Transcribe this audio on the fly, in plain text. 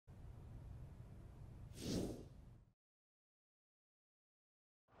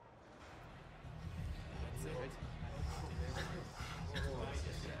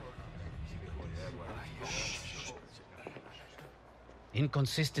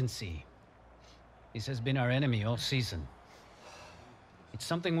inconsistency. This has been our enemy all season. It's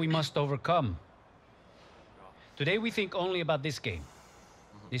something we must overcome. Today we think only about this game.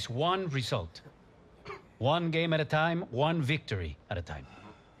 This one result. One game at a time, one victory at a time.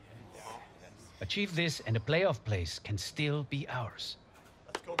 Achieve this and the playoff place can still be ours.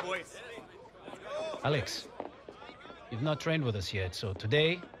 Let's go, boys. Alex, you've not trained with us yet, so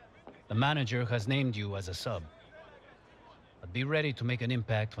today, the manager has named you as a sub. But be ready to make an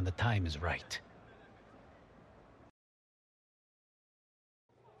impact when the time is right.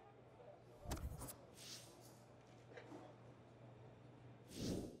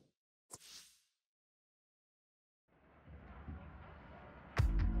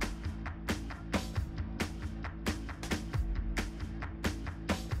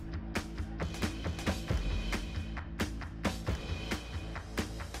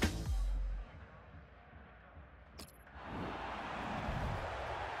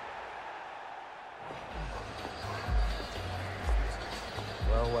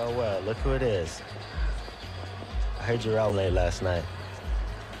 Well, look who it is. I heard you were out late last night.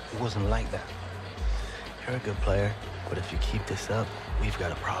 It wasn't like that. You're a good player, but if you keep this up, we've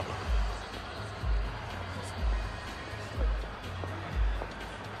got a problem.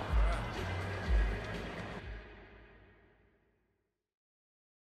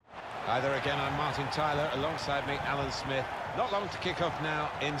 Hi there again, I'm Martin Tyler, alongside me Alan Smith. Not long to kick off now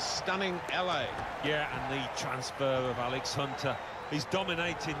in stunning LA. Yeah, and the transfer of Alex Hunter. He's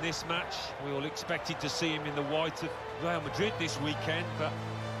dominating this match. We all expected to see him in the white of Real Madrid this weekend, but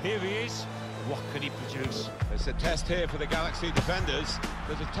here he is. What can he produce? It's a test here for the Galaxy defenders.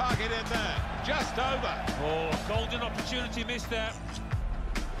 There's a target in there, just over. Oh, golden opportunity missed there.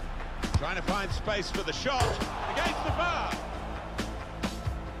 Trying to find space for the shot, against the bar.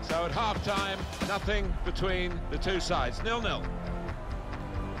 So at half-time, nothing between the two sides, 0-0.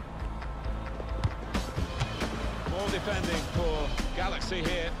 More defending for Galaxy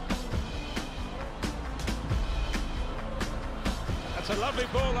here. That's a lovely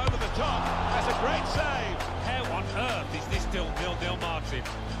ball over the top. That's a great save. How on earth is this still 0-0, Martin?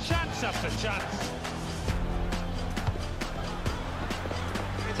 Chance after chance.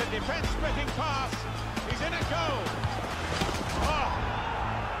 It's a defence-splitting pass. He's in a goal. Oh!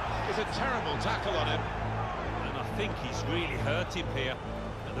 It's a terrible tackle on him. And I think he's really hurt him here.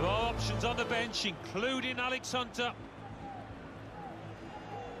 And there are options on the bench, including Alex Hunter.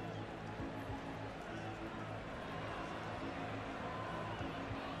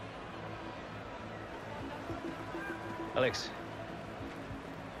 Alex,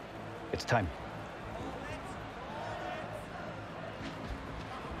 it's time.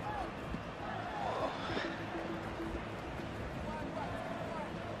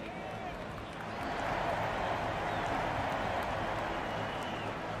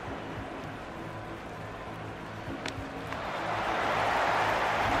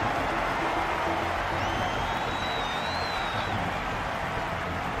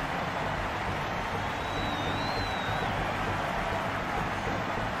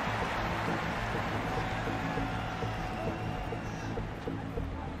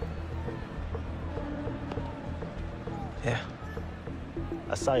 Yeah.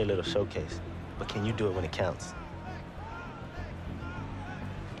 I saw your little showcase, but can you do it when it counts?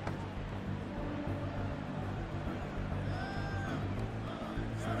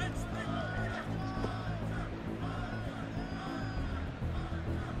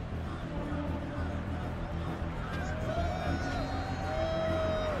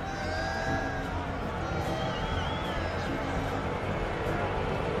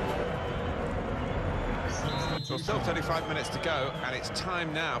 Well, still 35 minutes to go, and it's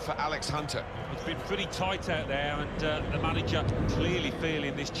time now for Alex Hunter. It's been pretty tight out there, and the manager clearly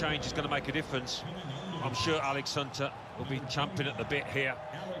feeling this change is going to make a difference. I'm sure Alex Hunter will be champing at the bit here.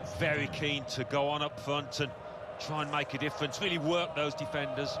 Very keen to go on up front and try and make a difference, really work those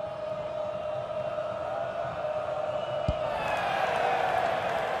defenders.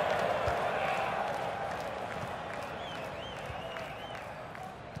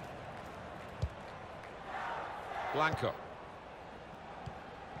 Blanco.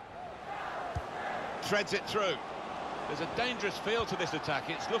 Threads it through. There's a dangerous feel to this attack.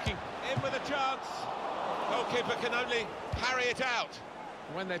 It's looking in with a chance. Goalkeeper can only parry it out.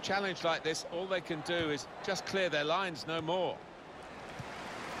 When they're challenged like this, all they can do is just clear their lines, no more.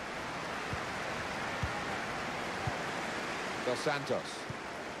 Dos Santos.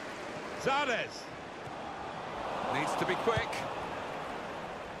 Zardes. Needs to be quick.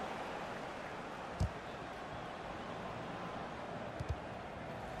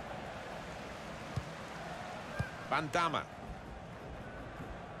 Van Damme.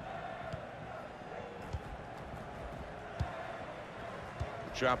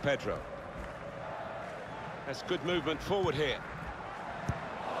 João Pedro. That's good movement forward here.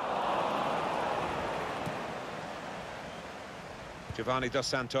 Giovanni Dos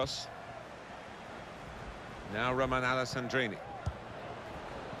Santos. Now Roman Alessandrini.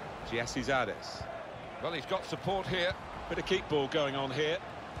 Giassi Zardes. Well, he's got support here. Bit of keep ball going on here.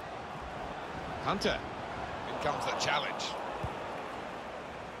 Hunter. In comes the challenge.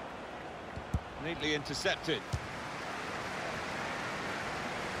 Neatly intercepted.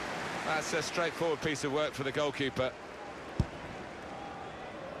 That's a straightforward piece of work for the goalkeeper.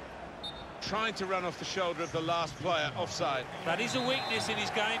 Trying to run off the shoulder of the last player, offside. That is a weakness in his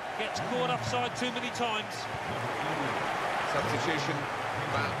game. Gets caught offside too many times. Substitution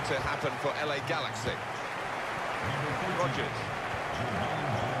about to happen for LA Galaxy. Rogers.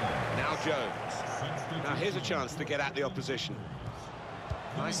 Now Jones. Now here's a chance to get at the opposition.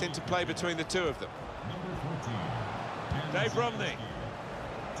 Nice interplay between the two of them. Dave Romney.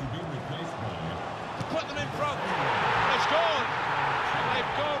 To put them in front. They've scored.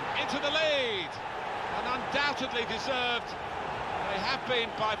 They've gone into the lead. And undoubtedly deserved. They have been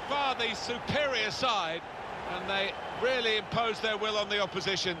by far the superior side. And they really imposed their will on the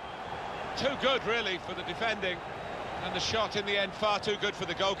opposition. Too good, really, for the defending. And the shot in the end far too good for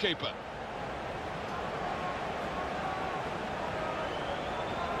the goalkeeper.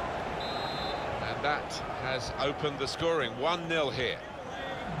 And that has opened the scoring. 1-0 here.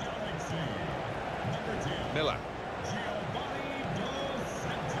 Miller.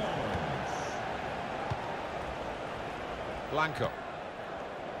 Blanco.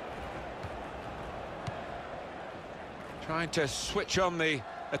 Trying to switch on the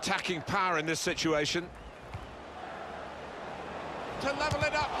attacking power in this situation. To level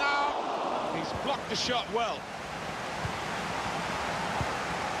it up now. He's blocked the shot well.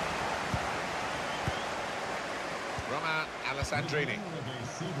 Roman Alessandrini.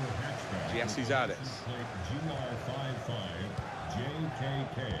 Giassi Zardes.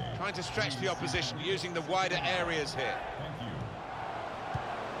 Trying to stretch the opposition using the wider areas here.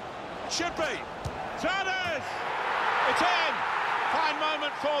 Should be. Zardes! It's in! Fine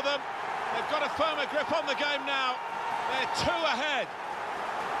moment for them. They've got a firmer grip on the game now. They're 2 ahead.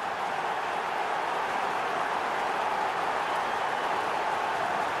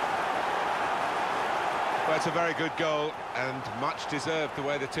 Well, it's a very good goal and much deserved the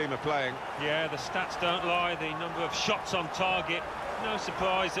way the team are playing. Yeah, the stats don't lie. The number of shots on target. No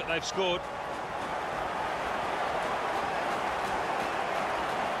surprise that they've scored.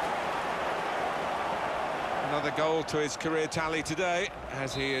 Another goal to his career tally today.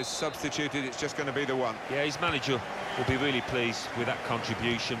 As he is substituted, it's just going to be the one. Yeah, his manager will be really pleased with that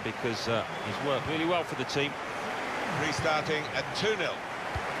contribution because he's worked really well for the team. Restarting at 2-0.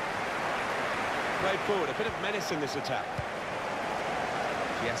 Played forward, a bit of menace in this attack.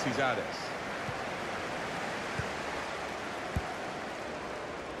 Giassi Zardes.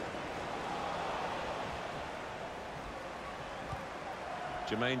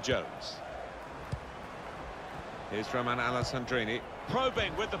 Jermaine Jones. Here's Roman Alessandrini,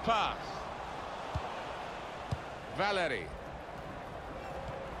 probing with the pass. Valeri.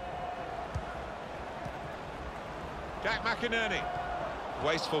 Jack McInerney.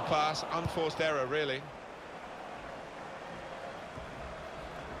 Wasteful pass, unforced error, really.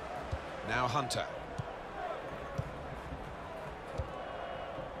 Now Hunter.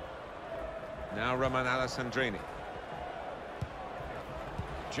 Now Roman Alessandrini.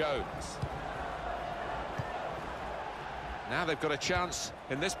 Jones. Now they've got a chance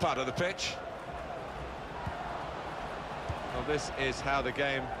in this part of the pitch. Well, this is how the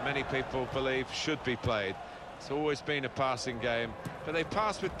game, many people believe, should be played. It's always been a passing game, but they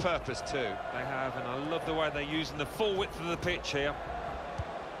pass with purpose too. They have, and I love the way they're using the full width of the pitch here.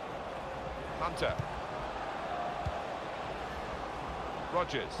 Hunter.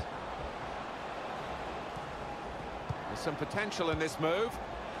 Rogers. There's some potential in this move.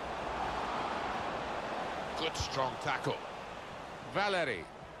 Good strong tackle. Valeri.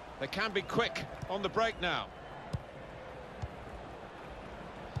 They can be quick on the break now.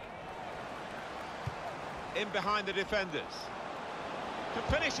 In behind the defenders. To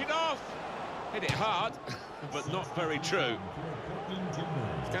finish it off. Hit it hard, but not very true.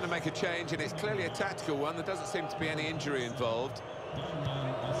 He's going to make a change, and it's clearly a tactical one. There doesn't seem to be any injury involved. To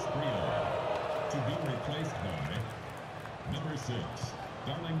be replaced by number 6,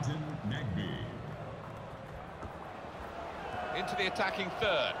 Darlington Nagby. Into the attacking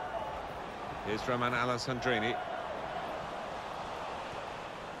third. Here's Roman Alessandrini.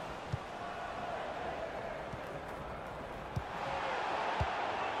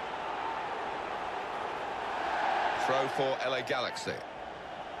 Throw for LA Galaxy.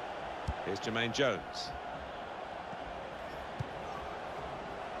 Here's Jermaine Jones.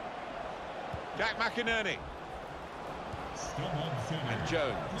 Jack McInerney. And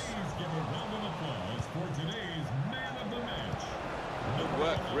Jones. Please give a round of applause for today's man of the match. Good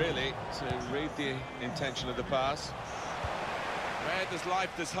work, really, to read the intention of the pass. Where there's life,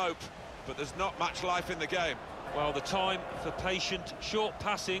 there's hope, but there's not much life in the game. Well, the time for patient, short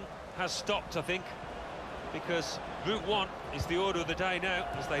passing has stopped, I think, because Route 1 is the order of the day now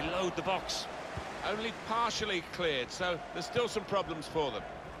as they load the box. Only partially cleared, so there's still some problems for them.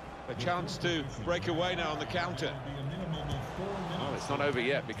 A chance to break away now on the counter. Oh, it's not over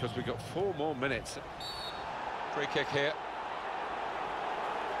yet because we've got 4 more minutes. Free kick here.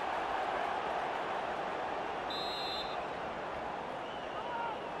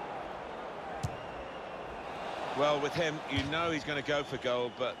 Well, with him, you know he's going to go for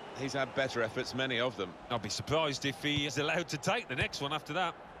goal, but he's had better efforts, many of them. I'll be surprised if he is allowed to take the next one after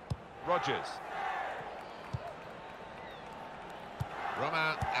that. Rogers.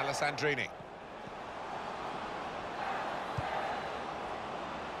 Romain Alessandrini.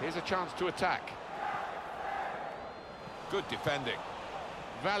 Here's a chance to attack. Good defending.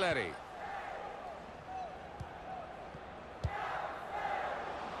 Valeri.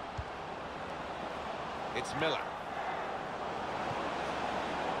 It's Miller.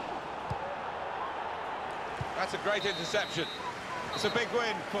 That's a great interception. It's a big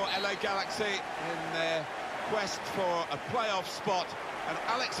win for LA Galaxy in their quest for a playoff spot. And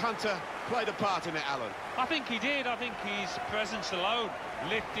Alex Hunter played a part in it, Alan. I think he did. I think his presence alone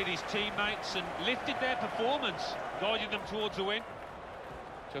lifted his teammates and lifted their performance, guided them towards a win.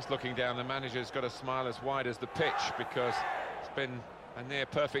 Just looking down, the manager's got a smile as wide as the pitch because it's been a near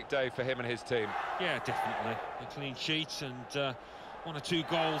perfect day for him and his team. Yeah, definitely. A clean sheet and 1 or 2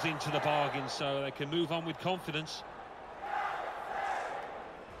 goals into the bargain, so they can move on with confidence.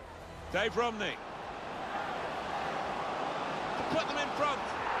 Dave Romney. To put them in front.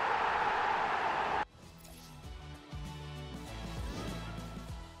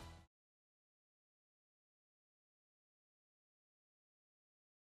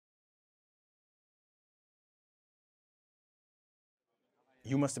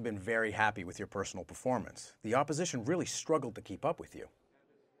 You must have been very happy with your personal performance. The opposition really struggled to keep up with you.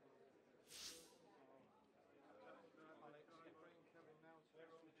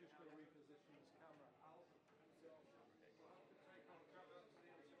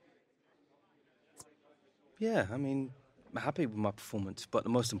 Yeah, I mean, I'm happy with my performance, but the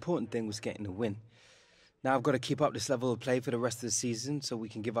most important thing was getting the win. Now I've got to keep up this level of play for the rest of the season so we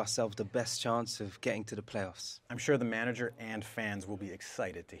can give ourselves the best chance of getting to the playoffs. I'm sure the manager and fans will be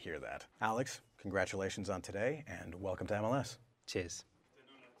excited to hear that. Alex, congratulations on today, and welcome to MLS. Cheers.